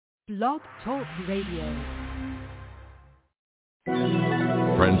Blog Talk Radio.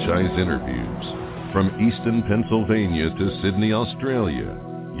 Franchise Interviews. From Easton, Pennsylvania to Sydney, Australia,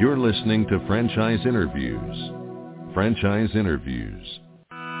 you're listening to Franchise Interviews. Franchise Interviews.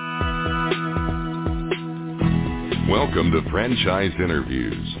 Welcome to Franchise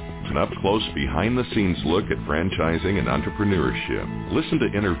Interviews, an up-close, behind-the-scenes look at franchising and entrepreneurship. Listen to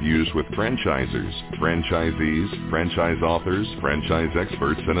interviews with franchisers, franchisees, franchise authors, franchise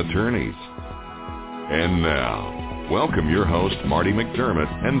experts, and attorneys. And now, welcome your host, Marty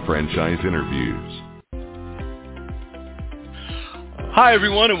McDermott, and Franchise Interviews. Hi,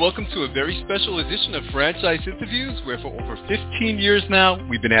 everyone, and welcome to a very special edition of Franchise Interviews, where for over 15 years now,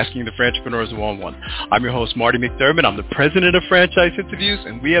 we've been asking the Franchipreneurs one-on-one. I'm your host, Marty McDermott. I'm the president of Franchise Interviews,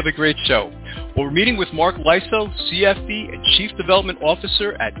 and we have a great show. Well, we're meeting with Mark Lyso, CFD and Chief Development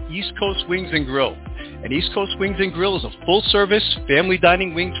Officer at East Coast Wings and Grill. And East Coast Wings and Grill is a full-service family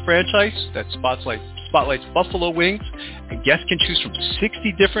dining wings franchise that spotlights buffalo wings, and guests can choose from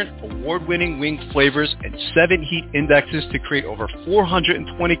 60 different award-winning wing flavors and 7 heat indexes to create over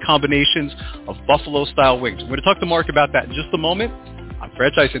 420 combinations of buffalo-style wings. We're going to talk to Mark about that in just a moment on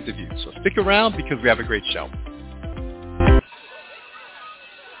Franchise Interviews. So stick around because we have a great show.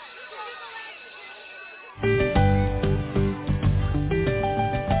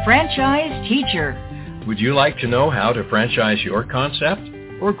 Franchise Teacher. Would you like to know how to franchise your concept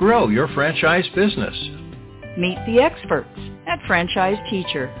or grow your franchise business? Meet the experts at Franchise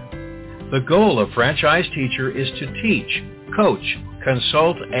Teacher. The goal of Franchise Teacher is to teach, coach,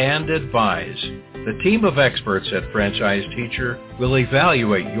 consult, and advise. The team of experts at Franchise Teacher will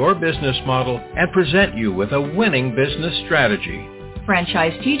evaluate your business model and present you with a winning business strategy.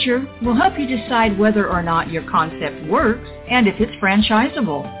 Franchise Teacher will help you decide whether or not your concept works and if it's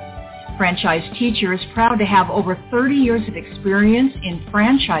franchisable. Franchise Teacher is proud to have over 30 years of experience in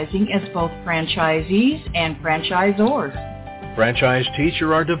franchising as both franchisees and franchisors. Franchise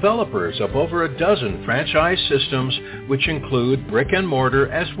Teacher are developers of over a dozen franchise systems, which include brick and mortar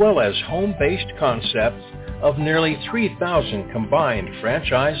as well as home-based concepts of nearly 3,000 combined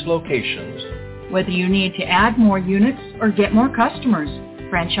franchise locations. Whether you need to add more units or get more customers,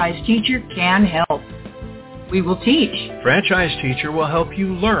 Franchise Teacher can help. We will teach. Franchise Teacher will help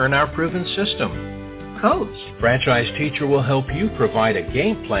you learn our proven system. Coach. Franchise Teacher will help you provide a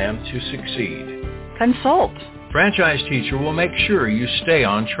game plan to succeed. Consult. Franchise Teacher will make sure you stay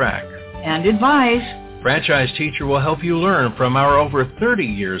on track. And advise. Franchise Teacher will help you learn from our over 30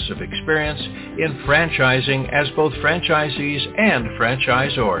 years of experience in franchising as both franchisees and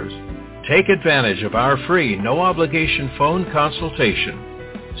franchisors. Take advantage of our free, no-obligation phone consultation.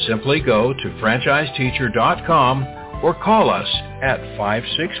 Simply go to FranchiseTeacher.com or call us at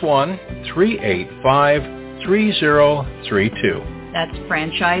 561-385-3032. That's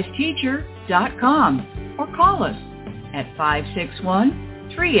FranchiseTeacher.com or call us at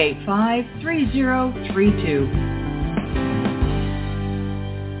 561-385-3032.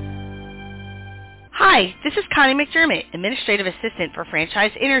 Hi, this is Connie McDermott, Administrative Assistant for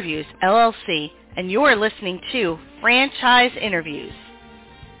Franchise Interviews, LLC, and you're listening to Franchise Interviews.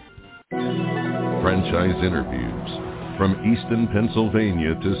 Franchise Interviews. From Easton,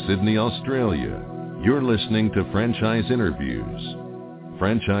 Pennsylvania to Sydney, Australia, you're listening to Franchise Interviews.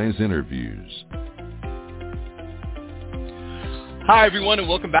 Franchise Interviews. Hi, everyone, and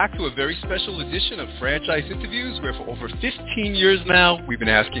welcome back to a very special edition of Franchise Interviews, where for over 15 years now, we've been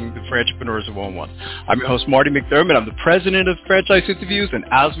asking the Franchipreneurs one-on-one. I'm your host, Marty McDermott. I'm the president of Franchise Interviews, and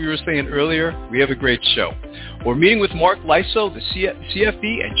as we were saying earlier, we have a great show. We're meeting with Mark Lyso, the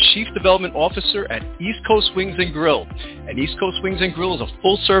CFD and Chief Development Officer at East Coast Wings and Grill. And East Coast Wings and Grill is a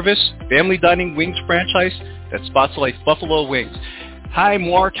full-service family dining wings franchise that spotlights buffalo wings. Hi,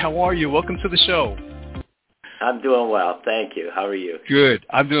 Mark. How are you? Welcome to the show. I'm doing well. Thank you. How are you? Good.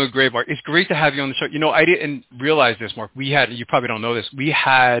 I'm doing great, Mark. It's great to have you on the show. You know, I didn't realize this, Mark. You probably don't know this, we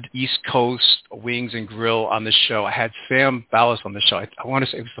had East Coast Wings and Grill on the show. I had Sam Ballas on the show. I want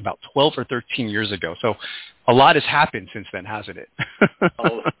to say it was about 12 or 13 years ago. So a lot has happened since then, hasn't it?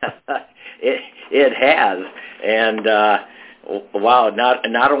 Oh, it has. And wow,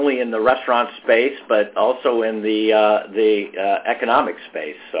 not only in the restaurant space, but also in the economic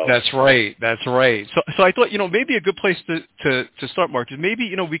space. So That's right. So I thought, maybe a good place to start, Mark, is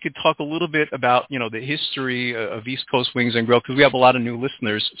maybe, we could talk a little bit about, the history of East Coast Wings and Grill, because we have a lot of new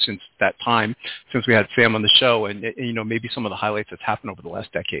listeners since that time, since we had Sam on the show, and maybe some of the highlights that's happened over the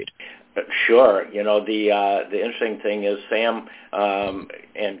last decade. Sure. The interesting thing is Sam,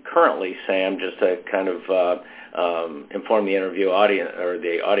 and currently Sam, just to kind of inform the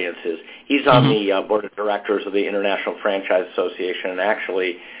audience is he's on the board of directors of the International Franchise Association, and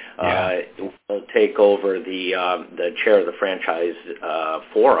actually will take over the chair of the franchise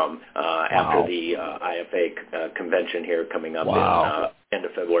forum after the IFA convention here coming up in end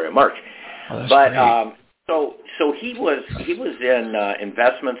of February or March. But so he was in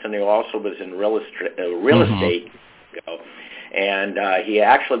investments, and he also was in real estate. And he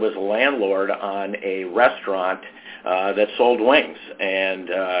actually was a landlord on a restaurant that sold wings, and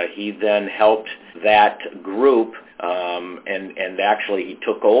he then helped that group, and actually he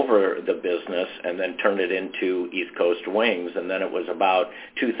took over the business and then turned it into East Coast Wings, and then it was about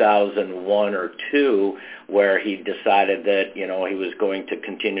 2001 or 2 where he decided that, he was going to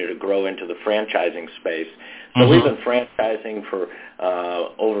continue to grow into the franchising space. So we've been franchising for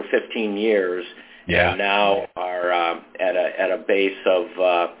over 15 years, and now are at a base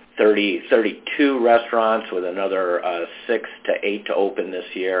of 32 restaurants, with another 6 to 8 to open this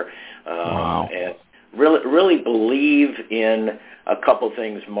year. And really believe in a couple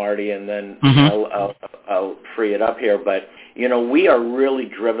things, Marty, and then I'll free it up here. But, we are really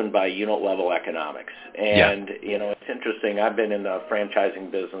driven by unit-level economics. And, it's interesting. I've been in the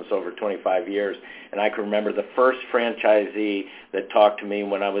franchising business over 25 years, and I can remember the first franchisee that talked to me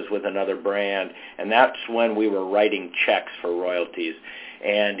when I was with another brand, and that's when we were writing checks for royalties.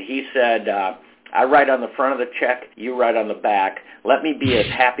 And he said, I write on the front of the check, you write on the back. Let me be as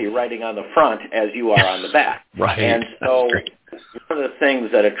happy writing on the front as you are on the back. And so one of the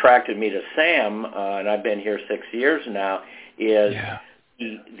things that attracted me to Sam, and I've been here 6 years now, is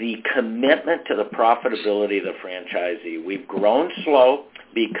the commitment to the profitability of the franchisee. We've grown slow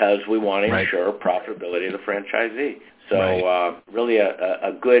because we want to ensure profitability of the franchisee. So really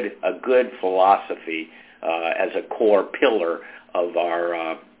a good philosophy as a core pillar of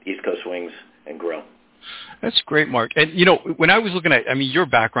our East Coast Wings and Grill. That's great, Mark. And, when I was looking at, your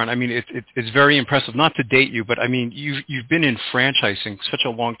background, it's very impressive. Not to date you, but, you've been in franchising such a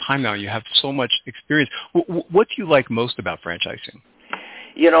long time now. You have so much experience. What do you like most about franchising?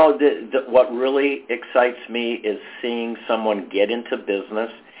 What really excites me is seeing someone get into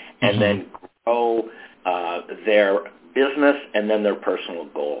business and then grow their business and then their personal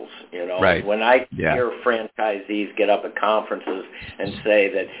goals. When I hear franchisees get up at conferences and say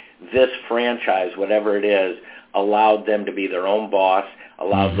that this franchise, whatever it is, allowed them to be their own boss,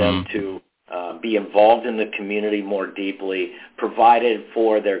 allowed them to be involved in the community more deeply, provided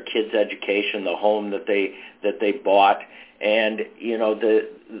for their kids' education, the home that they bought, and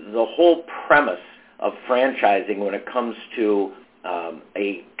the whole premise of franchising when it comes to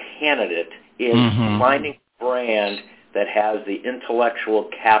a candidate is finding a brand that has the intellectual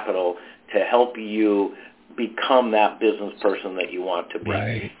capital to help you become that business person that you want to be.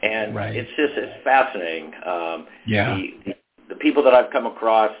 It's fascinating. The people that I've come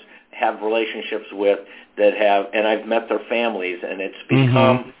across have relationships with that have, and I've met their families, and it's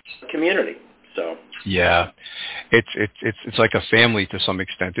become a community. So it's like a family to some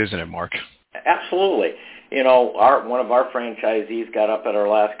extent, isn't it, Mark? Absolutely. One of our franchisees got up at our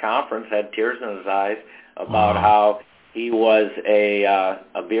last conference, had tears in his eyes about how he was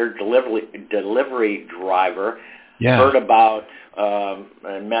a beer delivery driver. Heard about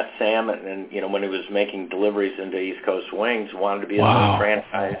and met Sam, and when he was making deliveries into East Coast Wings, wanted to be a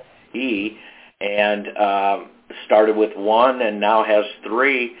franchisee, and started with one, and now has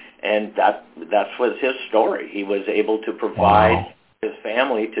 3, and that was his story. He was able to provide his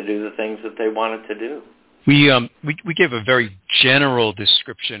family to do the things that they wanted to do. We gave a very general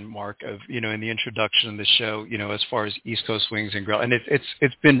description, Mark, of in the introduction of the show, as far as East Coast Wings and Grill, and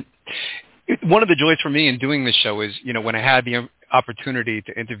it's been one of the joys for me in doing this show is when I had the opportunity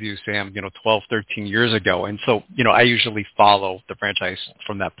to interview Sam 12, 13 years ago, and so I usually follow the franchise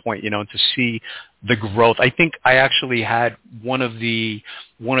from that point, to see the growth. I think I actually had one of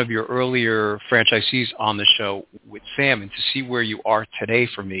your earlier franchisees on the show with Sam, and to see where you are today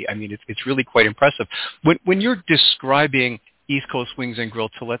for me, it's really quite impressive. When you're describing East Coast Wings and Grill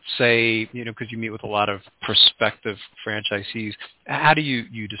to, let's say, because you meet with a lot of prospective franchisees, how do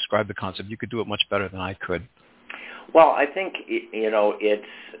you describe the concept? You could do it much better than I could. Well, I think, it's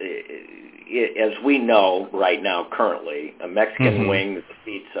as we know right now currently, Mexican wings,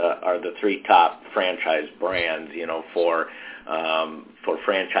 pizza are the 3 top franchise brands, for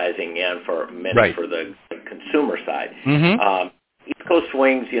franchising and for many for the consumer side. East Coast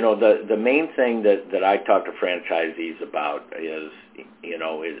Wings, the main thing that I talk to franchisees about is,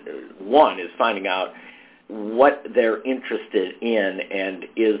 one is finding out what they're interested in, and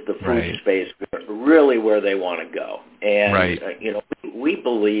is the food space really where they want to go. And, we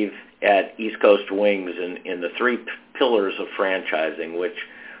believe at East Coast Wings in the 3 pillars of franchising, which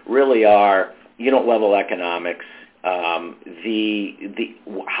really are unit-level economics, how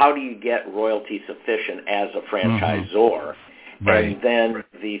do you get royalty sufficient as a franchisor? Right. And then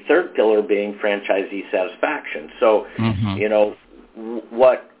the third pillar being franchisee satisfaction. So,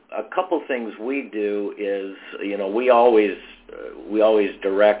 what a couple things we do is, we always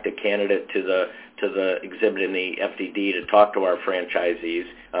direct a candidate to the exhibit in the FDD to talk to our franchisees.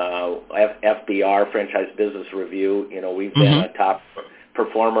 FBR, Franchise Business Review, we've been a top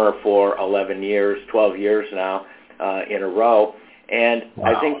performer for 12 years now in a row. And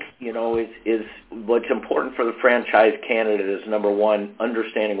I think, is what's important for the franchise candidate is, number one,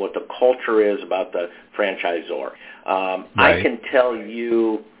 understanding what the culture is about the franchisor. I can tell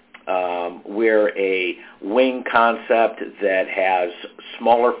you we're a wing concept that has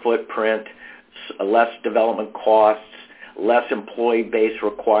smaller footprint, less development costs, less employee base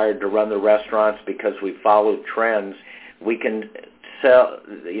required to run the restaurants because we follow trends. We can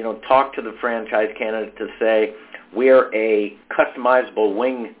talk to the franchise candidate to say, we're a customizable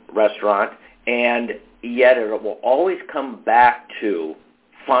wing restaurant, and yet it will always come back to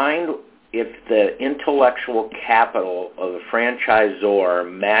find if the intellectual capital of the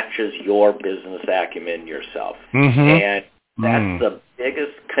franchisor matches your business acumen yourself. And that's the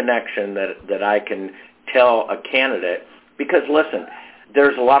biggest connection that I can tell a candidate, because, listen,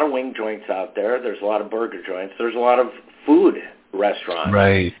 there's a lot of wing joints out there. There's a lot of burger joints. There's a lot of food restaurants.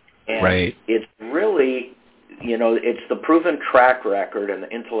 Right. And it's really, it's the proven track record and the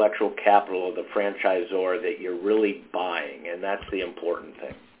intellectual capital of the franchisor that you're really buying, and that's the important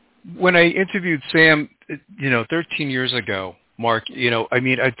thing. When I interviewed Sam, 13 years ago, Mark,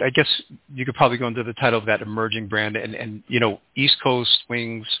 I guess you could probably go into the title of that emerging brand, and East Coast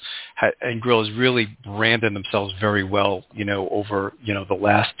Wings and Grill has really branded themselves very well, over, the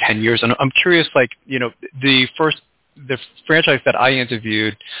last 10 years. And I'm curious, the franchise that I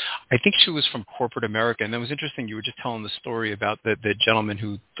interviewed, I think she was from corporate America, and that was interesting. You were just telling the story about the gentleman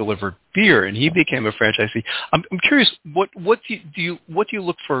who delivered beer, and he became a franchisee. I'm curious, what do you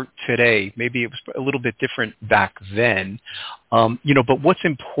look for today? Maybe it was a little bit different back then, but what's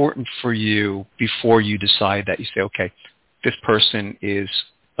important for you before you decide that you say, okay, this person is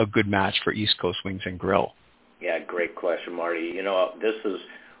a good match for East Coast Wings and Grill? Yeah, great question, Marty. This is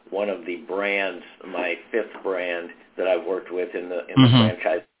one of the brands, my fifth brand that I've worked with in the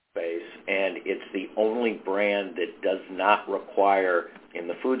franchise space, and it's the only brand that does not require, in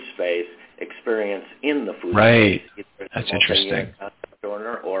the food space, experience in the food space. That's interesting. A concept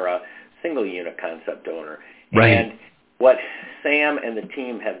owner or a single unit concept owner. Right. And what Sam and the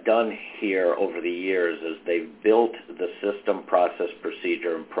team have done here over the years is they've built the system, process,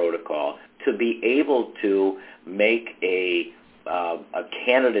 procedure, and protocol to be able to make a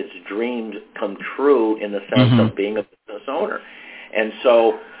candidate's dreams come true in the sense of being a business owner. And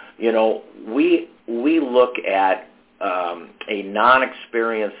so, we look at a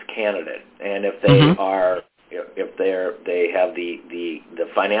non-experienced candidate, and if they are, if they have the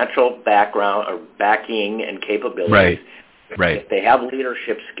financial background or backing and capabilities, if they have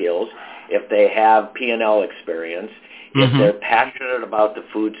leadership skills, if they have P&L experience, if they're passionate about the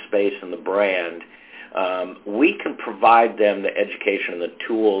food space and the brand, we can provide them the education and the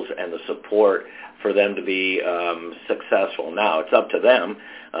tools and the support for them to be successful. Now, it's up to them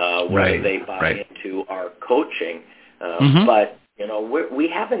whether they buy into our coaching. But, we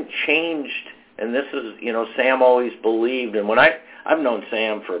haven't changed, and this is, Sam always believed, and when I've known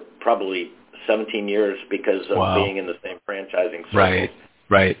Sam for probably 17 years because of being in the same franchising circle.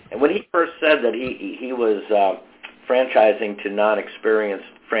 Right. And when he first said that he was franchising to non-experienced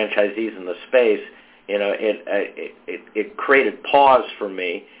franchisees in the space, it created pause for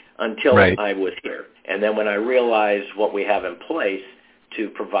me until I was here. And then when I realized what we have in place to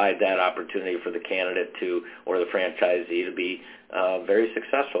provide that opportunity for the candidate or the franchisee to be very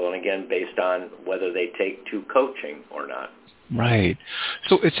successful, and again, based on whether they take to coaching or not. Right.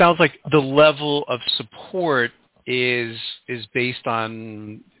 So it sounds like the level of support is based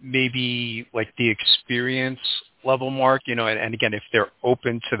on maybe like the experience level, Mark, and again, if they're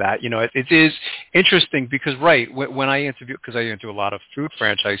open to that, it is interesting because, when I interview, because I interview a lot of food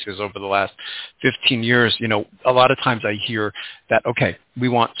franchises over the last 15 years, a lot of times I hear that, okay, we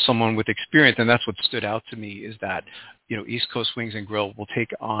want someone with experience, and that's what stood out to me is that, East Coast Wings and Grill will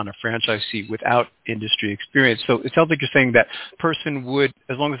take on a franchisee without industry experience. So it sounds like you're saying that person would,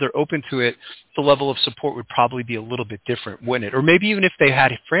 as long as they're open to it, the level of support would probably be a little bit different, wouldn't it? Or maybe even if they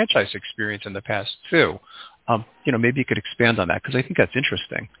had franchise experience in the past too. Maybe you could expand on that because I think that's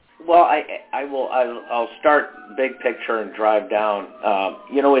interesting. Well, I'll start big picture and drive down.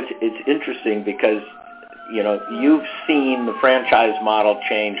 It's interesting because, you've seen the franchise model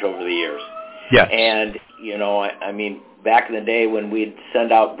change over the years. Yes. And, I mean, back in the day when we'd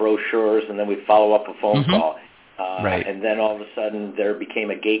send out brochures and then we'd follow up a phone call. Right. And then all of a sudden there became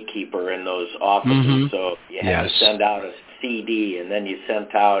a gatekeeper in those offices. So you had to send out a CD, and then you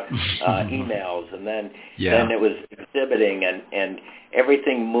sent out emails, and then it was exhibiting, and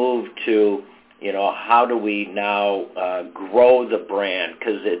everything moved to, how do we now grow the brand?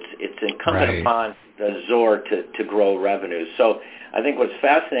 Because it's incumbent upon the Azor to grow revenue. So I think what's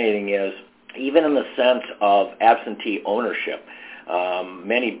fascinating is, even in the sense of absentee ownership,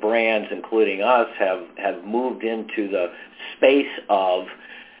 many brands, including us, have moved into the space of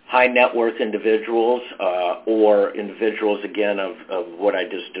high net worth individuals or individuals, again, of what I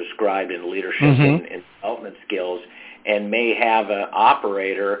just described in leadership and development skills, and may have an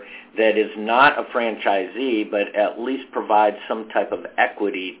operator that is not a franchisee, but at least provides some type of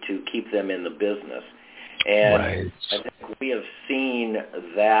equity to keep them in the business. And I think we have seen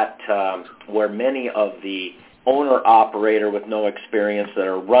that where many of the owner-operator with no experience that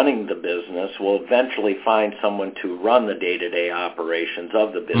are running the business will eventually find someone to run the day-to-day operations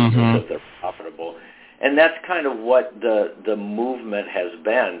of the business if they're profitable. And that's kind of what the movement has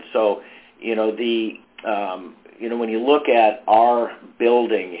been. So, when you look at our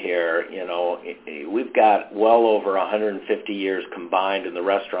building here, we've got well over 150 years combined in the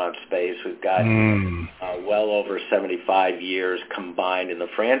restaurant space. We've got well over 75 years combined in the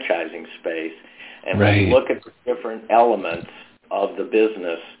franchising space. And when you look at the different elements of the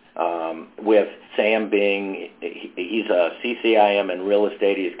business, with Sam being, he's a CCIM in real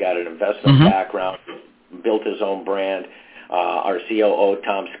estate, he's got an investment background, built his own brand. Our COO,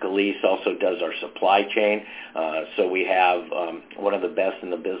 Tom Scalise, also does our supply chain. So we have one of the best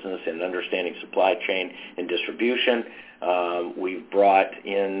in the business in understanding supply chain and distribution. We've brought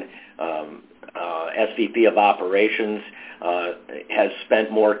in SVP of operations, has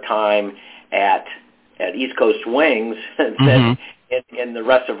spent more time at East Coast Wings than in the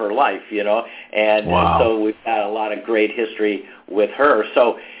rest of her life, and so we've got a lot of great history with her.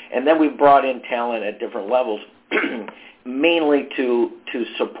 So, and then we've brought in talent at different levels, mainly to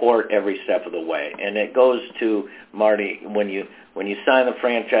support every step of the way. And it goes to, Marty, when you sign the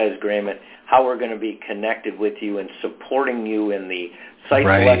franchise agreement, how we're going to be connected with you and supporting you in the site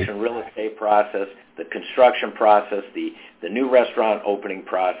selection, real estate process, the construction process, the new restaurant opening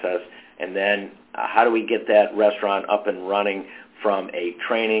process, and then how do we get that restaurant up and running from a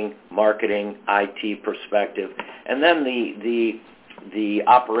training, marketing, IT perspective, and then the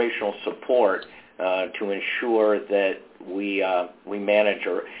operational support to ensure that we manage,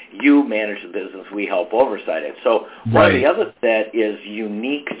 or you manage the business, we help oversight it. So one of the other that is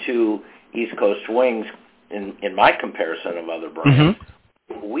unique to East Coast Wings, in my comparison of other brands,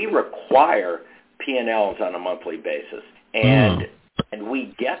 we require P&Ls on a monthly basis, and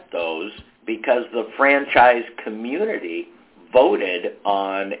we get those because the franchise community voted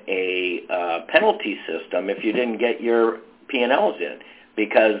on a penalty system if you didn't get your P&Ls in,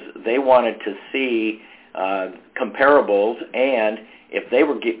 because they wanted to see comparables, and if they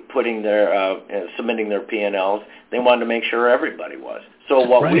were putting their submitting their P&Ls, they wanted to make sure everybody was. So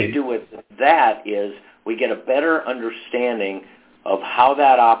what we do with that is we get a better understanding of how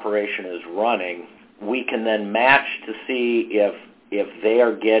that operation is running. We can then match to see if they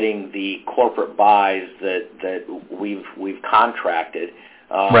are getting the corporate buys that we've contracted.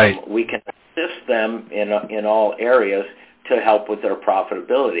 We can assist them in all areas to help with their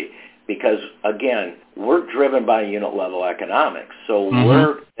profitability, because again, we're driven by unit level economics, so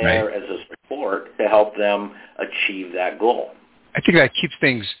we're there as a support to help them achieve that goal. I think that keeps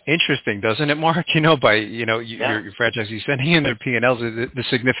things interesting, doesn't it, Mark? Your franchisees sending in their P&Ls, the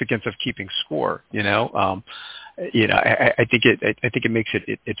significance of keeping score. I think it makes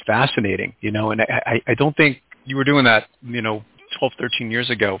it fascinating. And I don't think you were doing that 12, 13 years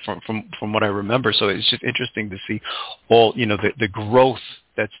ago from what I remember. So it's just interesting to see all the growth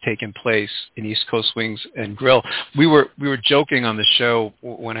that's taken place in East Coast Wings and Grill. We were joking on the show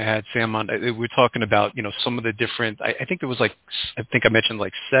when I had Sam on. We were talking about some of the different. I think there was I mentioned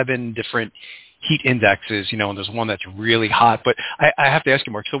 7 different heat indexes, and there's one that's really hot. But I have to ask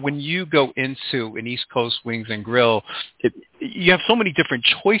you, Mark, so when you go into an East Coast Wings and Grill, you have so many different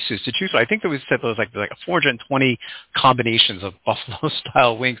choices to choose from. I think there was 420 combinations of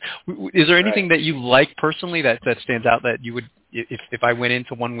buffalo-style wings. Is there anything that you like personally that stands out that you would, if I went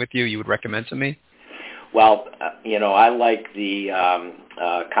into one with you, you would recommend to me? Well, I like the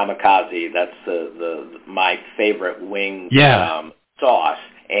kamikaze. That's my favorite wing sauce.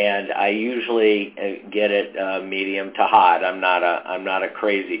 And I usually get it medium to hot. I'm not a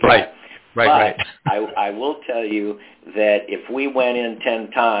crazy guy. Right. I will tell you that if we went in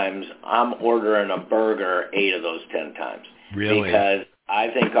 10 times, I'm ordering a burger 8 of those 10 times. Really? Because I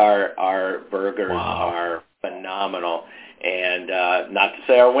think our burgers are phenomenal. And not to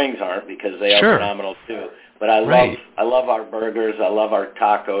say our wings aren't, because they are phenomenal too. But I love our burgers. I love our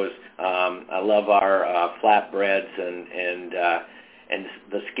tacos. I love our flatbreads and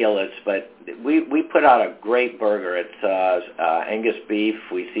the skillets. But we put out a great burger. It's Angus beef.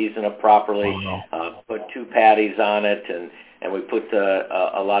 We season it properly. Put 2 patties on it, and we put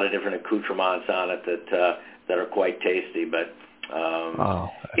a lot of different accoutrements on it that are quite tasty. But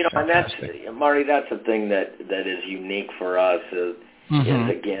and that's, Marty, that's the thing that is unique for us is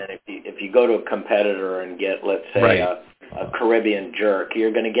again, if you go to a competitor and get, let's say, a Caribbean jerk,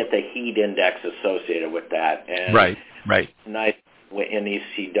 you're going to get the heat index associated with that. And nice in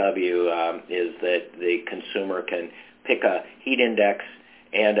ECW is that the consumer can pick a heat index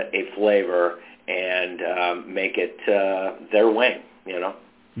and a flavor and make it their wing,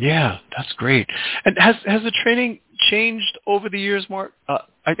 Yeah, that's great. And has the training changed over the years, Mark?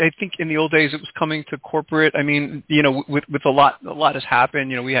 I think in the old days it was coming to corporate. I mean, with a lot has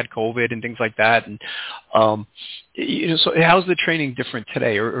happened. We had COVID and things like that. And so how's the training different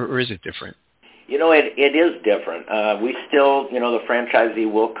today, or is it different? It is different. We still, the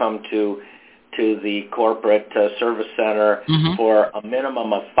franchisee will come to the corporate service center for a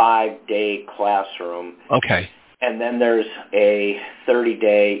minimum of 5-day classroom. Okay. And then there's a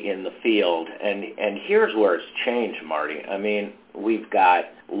 30-day in the field. And here's where it's changed, Marty. I mean, we've got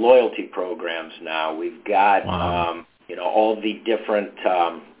loyalty programs now. We've got, all the different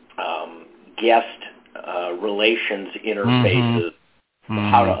guest relations interfaces,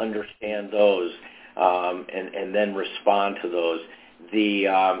 how to understand those, and then respond to those.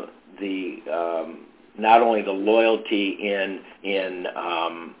 Not only the loyalty in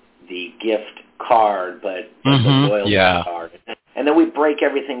the gift card, but the loyalty card, and then we break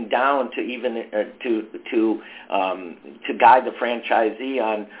everything down to even to guide the franchisee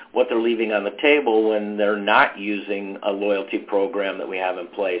on what they're leaving on the table when they're not using a loyalty program that we have in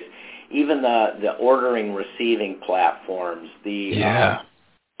place. Even the ordering, receiving platforms, the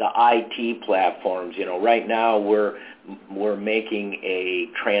IT platforms. Right now we're making a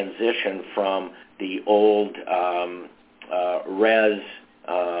transition from the old res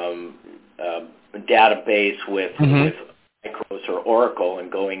database with Micros or Oracle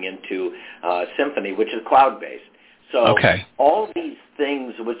and going into Symphony, which is cloud-based. So all these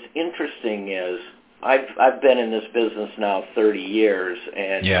things, what's interesting is I've been in this business now 30 years,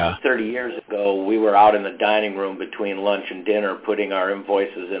 and 30 years ago we were out in the dining room between lunch and dinner putting our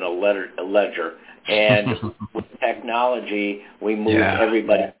invoices in a ledger. And with technology, we moved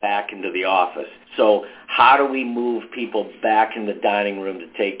everybody back into the office. So how do we move people back in the dining room to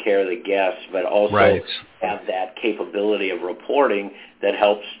take care of the guests, but also have that capability of reporting that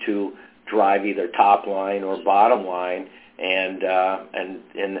helps to drive either top line or bottom line, and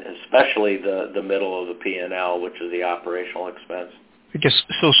especially the middle of the P&L, which is the operational expense. I guess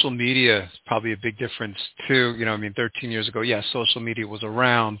social media is probably a big difference too. 13 years ago, social media was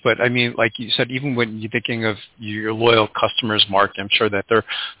around, but I mean, like you said, even when you're thinking of your loyal customers, Mark, I'm sure that they're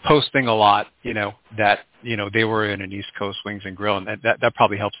posting a lot, that, they were in an East Coast Wings and Grill, and that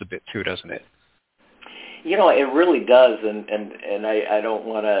probably helps a bit too, doesn't it? It really does, and I don't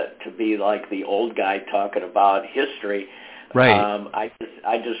want to be like the old guy talking about history. Right.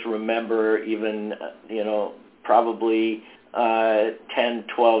 I just remember even, probably 10,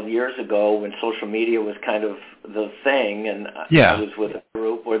 12 years ago when social media was kind of the thing, and I was with a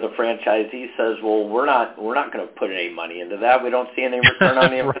group where the franchisee says, well, we're not going to put any money into that. We don't see any return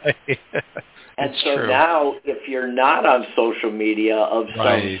on the investment. And so now, if you're not on social media of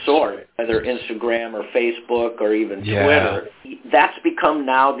some sort, whether Instagram or Facebook or even Twitter, that's become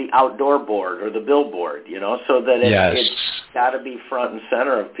now the outdoor board or the billboard, so that it's got to be front and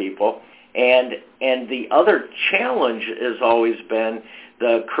center of people. And the other challenge has always been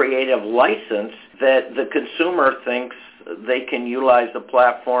the creative license that the consumer thinks they can utilize the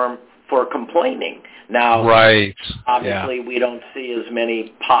platform for complaining. Now, obviously, we don't see as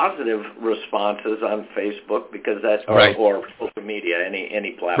many positive responses on Facebook because that's or social media,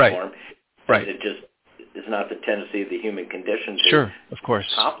 any platform. It just is not the tendency of the human condition to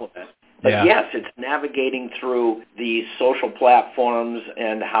compliment. But yes, it's navigating through the social platforms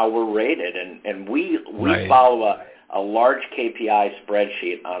and how we're rated, and we follow a large KPI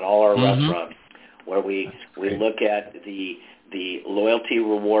spreadsheet on all our restaurants where we look at the loyalty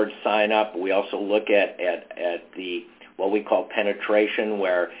reward sign up. We also look at what we call penetration,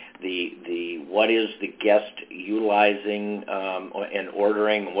 where the what is the guest utilizing and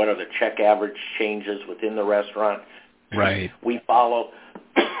ordering, what are the check average changes within the restaurant. Right. We follow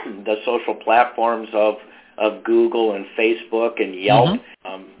the social platforms of Google and Facebook and Yelp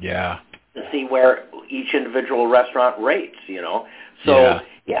to see where each individual restaurant rates, So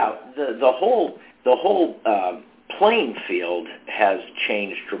the whole playing field has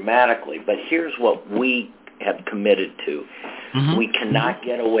changed dramatically. But here's what we have committed to. We cannot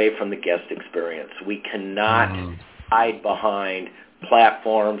get away from the guest experience. We cannot hide behind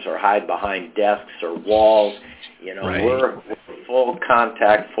platforms or hide behind desks or walls. We're full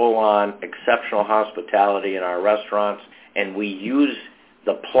contact, full on exceptional hospitality in our restaurants, and we use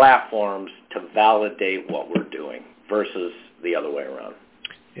the platforms to validate what we're doing versus the other way around.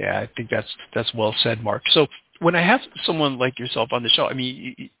 Yeah, I think that's well said, Mark. So when I have someone like yourself on the show,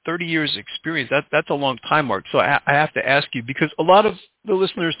 30 years experience, that's a long time, Mark. So I have to ask you, because a lot of the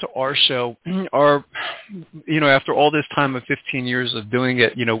listeners to our show are, after all this time of 15 years of doing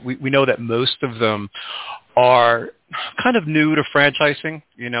it, we know that most of them are kind of new to franchising.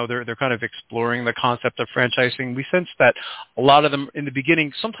 They're kind of exploring the concept of franchising. We sense that a lot of them in the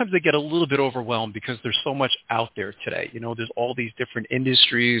beginning, sometimes they get a little bit overwhelmed because there's so much out there today. There's all these different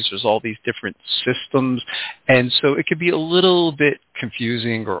industries, there's all these different systems, and so it could be a little bit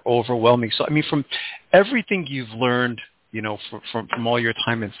confusing or overwhelming. So, from everything you've learned, from all your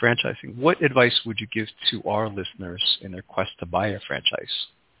time in franchising, what advice would you give to our listeners in their quest to buy a franchise?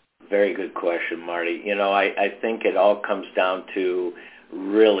 Very good question, Marty. I think it all comes down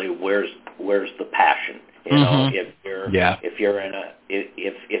really where's the passion. If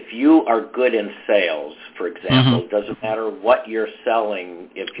you are good in sales, for example, it doesn't matter what you're selling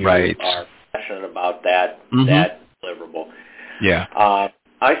if you are passionate about that deliverable. Yeah.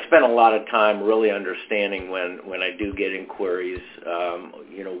 I spend a lot of time really understanding when I do get inquiries,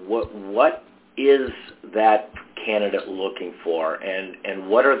 what is that candidate looking for, and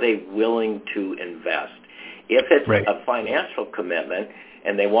what are they willing to invest? If it's a financial commitment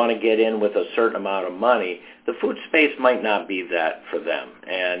and they want to get in with a certain amount of money, the food space might not be that for them,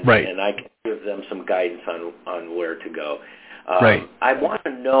 and I can give them some guidance on where to go. I want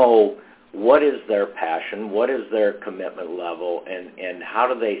to know what is their passion, what is their commitment level, and how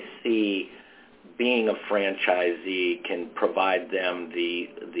do they see being a franchisee can provide them the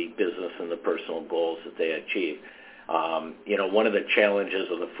business and the personal goals that they achieve. One of the challenges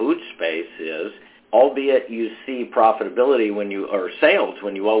of the food space is, albeit you see profitability sales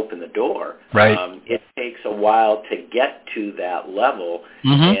when you open the door, it takes a while to get to that level.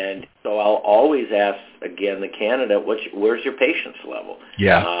 And so I'll always ask, again, the candidate, where's your patience level?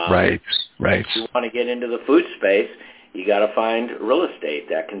 If you want to get into the food space, you got to find real estate.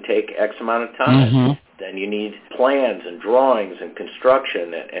 That can take X amount of time. Then you need plans and drawings and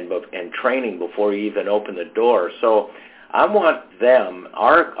construction and training before you even open the door. So I want them,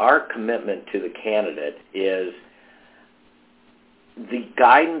 our commitment to the candidate is the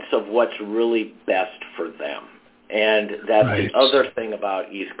guidance of what's really best for them. And that's the other thing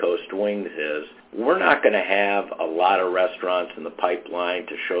about East Coast Wings is we're not going to have a lot of restaurants in the pipeline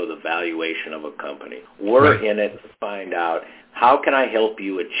to show the valuation of a company. We're in it to find out, how can I help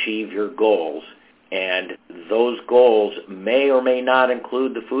you achieve your goals? And those goals may or may not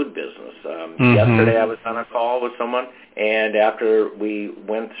include the food business. Yesterday I was on a call with someone, and after we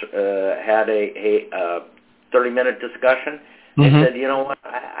had a 30-minute discussion, they said, you know what,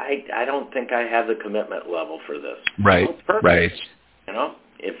 I don't think I have the commitment level for this. Perfect.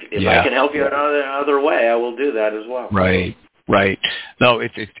 If I can help you another way, I will do that as well. No, I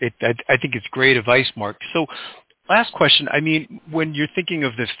think it's great advice, Mark. So last question, when you're thinking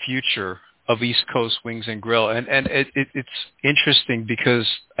of the future of East Coast Wings and Grill, and it's interesting because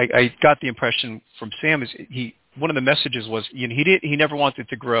I got the impression from Sam is one of the messages was he never wanted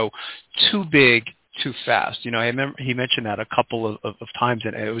to grow too big too fast. I remember he mentioned that a couple of times,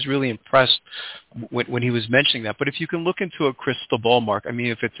 and I was really impressed when he was mentioning that. But if you can look into a crystal ball, Mark,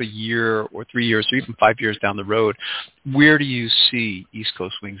 if it's a year or 3 years or even 5 years down the road, where do you see East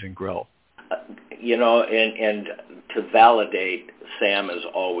Coast Wings and Grill? And to validate, Sam has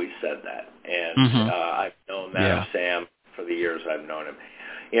always said that. And I've known that of Sam for the years I've known him.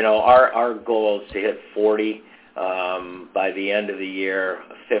 Our goal is to hit 40 by the end of the year,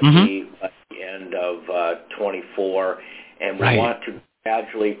 50 by the end of 24, and we want to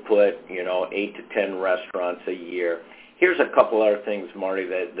gradually put 8 to 10 restaurants a year. Here's a couple other things, Marty,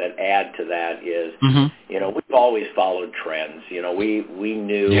 that add to that is, we've always followed trends. We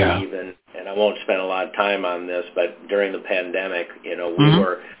knew even, and I won't spend a lot of time on this, but during the pandemic, we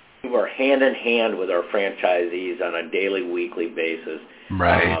were we were hand in hand with our franchisees on a daily, weekly basis.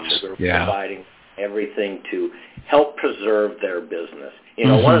 Right. We were providing everything to help preserve their business.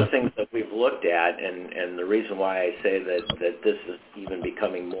 One of the things that we've looked at, and the reason why I say that this is even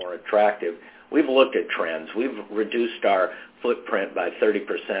becoming more attractive, we've looked at trends. We've reduced our footprint by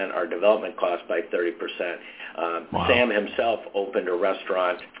 30%, our development cost by 30%. Wow. Sam himself opened a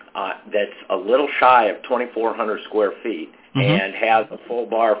restaurant that's a little shy of 2,400 square feet and has a full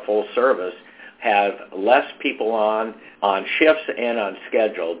bar, full service, have less people on shifts and on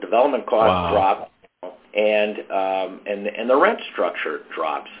schedule. Development costs drop, and the rent structure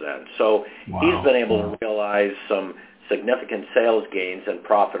drops then. So he's been able to realize some significant sales gains and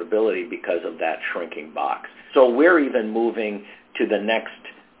profitability because of that shrinking box. So we're even moving to the next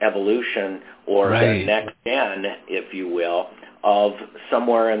evolution or the next gen, if you will, of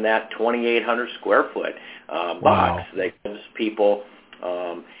somewhere in that 2,800 square foot box that gives people,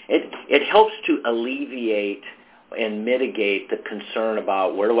 it helps to alleviate and mitigate the concern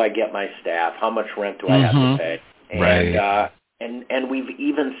about where do I get my staff, how much rent do I have to pay. And we've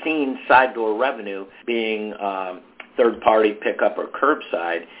even seen side door revenue being third-party pickup or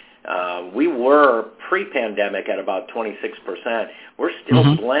curbside. We were pre-pandemic at about 26%. We're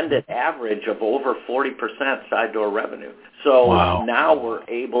still blended average of over 40% side door revenue. So now we're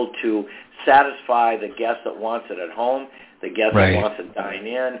able to satisfy the guest that wants it at home, the guest that wants to dine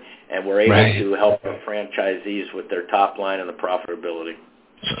in, and we're able to help our franchisees with their top line and the profitability.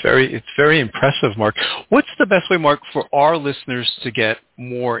 It's very impressive, Mark. What's the best way, Mark, for our listeners to get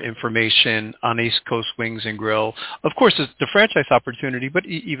more information on East Coast Wings and Grill? Of course, it's the franchise opportunity, but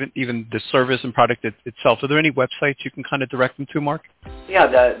even the service and product itself. Are there any websites you can kind of direct them to, Mark? Yeah,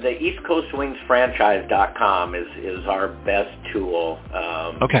 the EastCoastWingsFranchise.com is our best tool.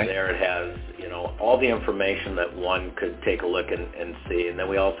 There it has all the information that one could take a look and see, and then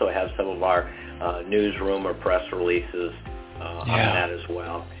we also have some of our newsroom or press releases on that as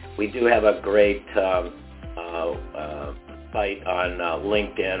well. We do have a great site on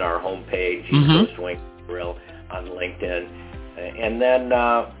LinkedIn, our homepage, East Coast Wings Grill on LinkedIn. And then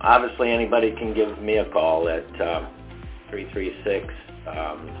obviously anybody can give me a call at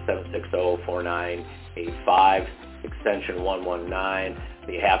 336-760-4985, extension 119.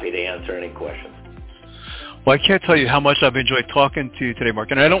 Be happy to answer any questions. Well, I can't tell you how much I've enjoyed talking to you today, Mark,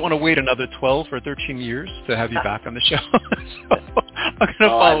 and I don't want to wait another 12 or 13 years to have you back on the show. So I'm going to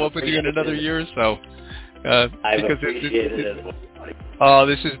follow up with you in another year or so. I've appreciated it as well. Oh,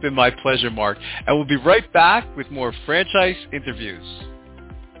 this has been my pleasure, Mark. And we'll be right back with more Franchise Interviews.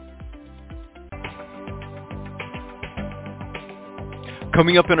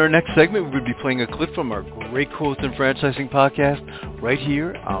 Coming up in our next segment, we will be playing a clip from our Great Quotes in Franchising podcast right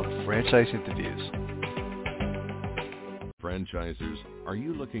here on Franchise Interviews. Franchisers, are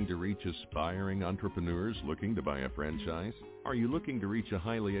you looking to reach aspiring entrepreneurs looking to buy a franchise? Are you looking to reach a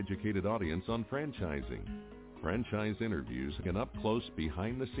highly educated audience on franchising? Franchise Interviews, an up-close,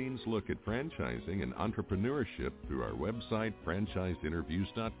 behind-the-scenes look at franchising and entrepreneurship through our website,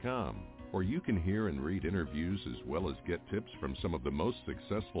 FranchiseInterviews.com. Or you can hear and read interviews as well as get tips from some of the most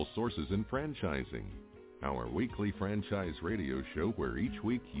successful sources in franchising. Our weekly franchise radio show where each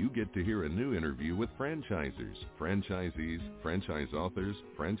week you get to hear a new interview with franchisers, franchisees, franchise authors,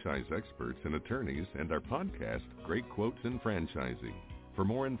 franchise experts and attorneys, and our podcast, Great Quotes in Franchising. For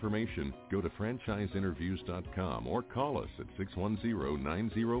more information, go to FranchiseInterviews.com or call us at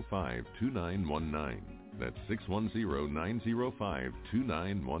 610-905-2919. That's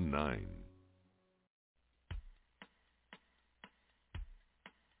 610-905-2919.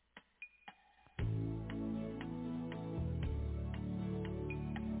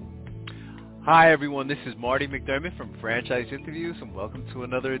 Hi, everyone. This is Marty McDermott from Franchise Interviews, and welcome to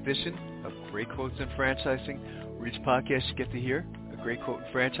another edition of Great Quotes in Franchising, where each podcast you get to hear a great quote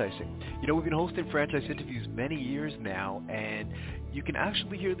in franchising. We've been hosting Franchise Interviews many years now, and you can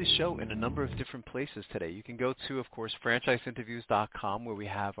actually hear the show in a number of different places today. You can go to, of course, FranchiseInterviews.com, where we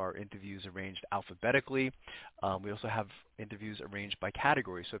have our interviews arranged alphabetically. We also have interviews arranged by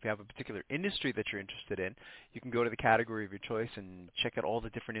category. So if you have a particular industry that you're interested in, you can go to the category of your choice and check out all the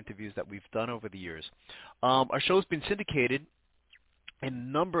different interviews that we've done over the years. Our show's been syndicated in a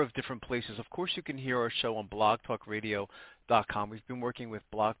number of different places. Of course, you can hear our show on blogtalkradio.com. We've been working with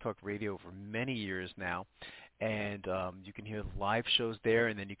Blog Talk Radio for many years now. And you can hear the live shows there,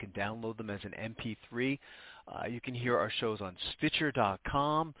 and then you can download them as an MP3. You can hear our shows on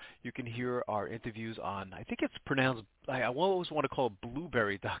Stitcher.com. You can hear our interviews on, I think it's pronounced, I always want to call it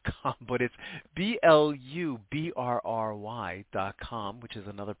Blueberry.com, but it's BLUBRRY.com, which is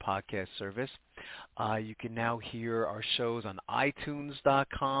another podcast service. You can now hear our shows on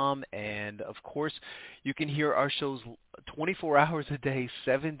iTunes.com, and of course, you can hear our shows 24 hours a day,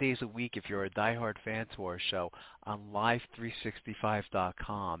 7 days a week if you're a diehard fan to our show on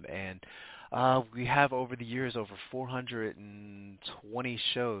live365.com. And we have over the years over 420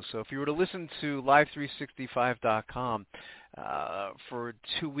 shows. So if you were to listen to live365.com for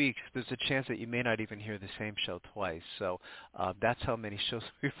 2 weeks, there's a chance that you may not even hear the same show twice. So that's how many shows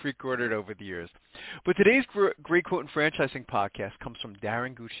we've recorded over the years. But today's Great Quote in Franchising podcast comes from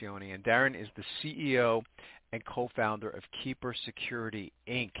Darren Guccione, and Darren is the CEO and co-founder of Keeper Security,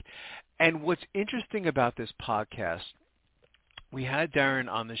 Inc. And what's interesting about this podcast, we had Darren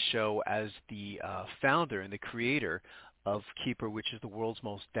on the show as the founder and the creator of Keeper, which is the world's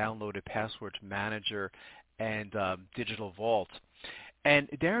most downloaded passwords manager and digital vault. And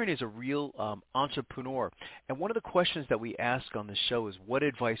Darren is a real entrepreneur. And one of the questions that we ask on the show is, what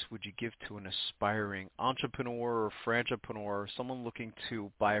advice would you give to an aspiring entrepreneur or franchipreneur or someone looking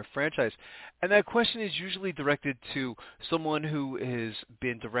to buy a franchise? And that question is usually directed to someone who has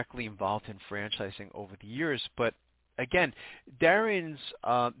been directly involved in franchising over the years. But again, Darren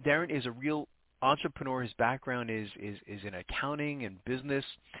is a real entrepreneur. His background is in accounting and business,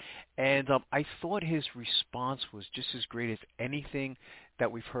 and I thought his response was just as great as anything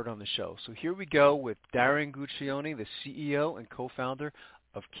that we've heard on the show. So here we go with Darren Guccione, the CEO and co-founder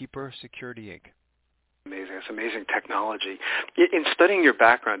of Keeper Security, Inc. Amazing. It's amazing technology. In studying your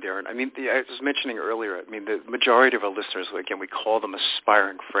background, Darren, I mean, I was mentioning earlier, I mean, the majority of our listeners, again, we call them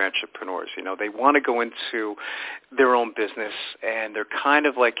aspiring franchipreneurs. You know, they want to go into their own business, and they're kind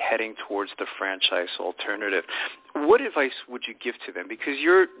of like heading towards the franchise alternative. What advice would you give to them? Because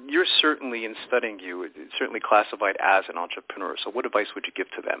you're certainly, in studying you, certainly classified as an entrepreneur. So what advice would you give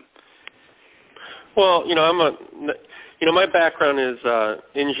to them? Well, my background is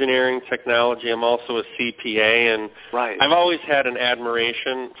engineering, technology. I'm also a CPA, and I've always had an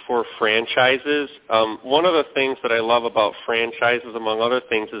admiration for franchises. One of the things that I love about franchises, among other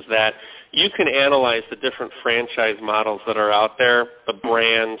things, is that you can analyze the different franchise models that are out there, the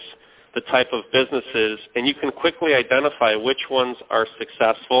brands, the type of businesses, and you can quickly identify which ones are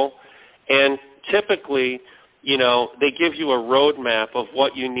successful. And typically, they give you a roadmap of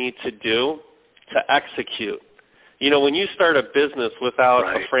what you need to do to execute. When you start a business without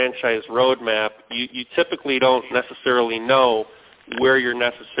a franchise roadmap, you typically don't necessarily know where you're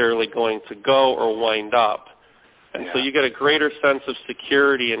necessarily going to go or wind up. And so you get a greater sense of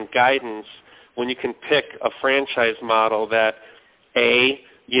security and guidance when you can pick a franchise model that, A,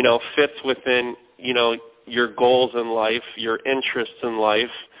 fits within, your goals in life, your interests in life,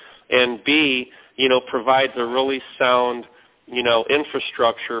 and B, provides a really sound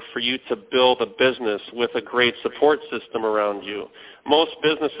infrastructure for you to build a business with a great support system around you. Most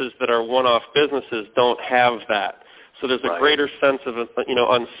businesses that are one-off businesses don't have that. So there's a greater sense of,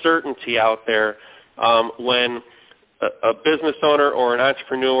 uncertainty out there when a business owner or an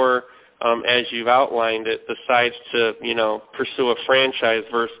entrepreneur, as you've outlined it, decides to, pursue a franchise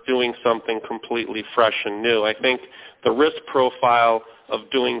versus doing something completely fresh and new. I think the risk profile of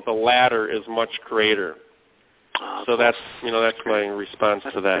doing the latter is much greater. So that's my response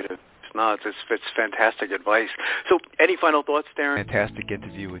to that. No, it's fantastic advice. So any final thoughts, Darren? Fantastic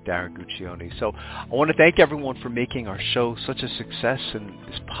interview with Darren Guccione. So I want to thank everyone for making our show such a success, and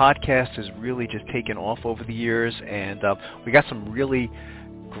this podcast has really just taken off over the years, and we got some really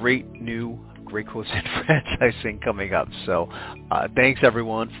great quotes in franchising coming up. So thanks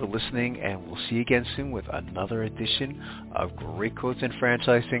everyone for listening, and we'll see you again soon with another edition of Great Quotes in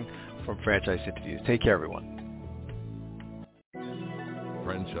Franchising from Franchise Interviews. Take care, everyone.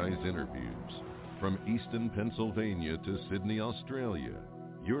 Franchise Interviews. From Easton, Pennsylvania to Sydney, Australia,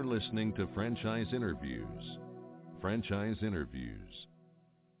 you're listening to Franchise Interviews. Franchise Interviews.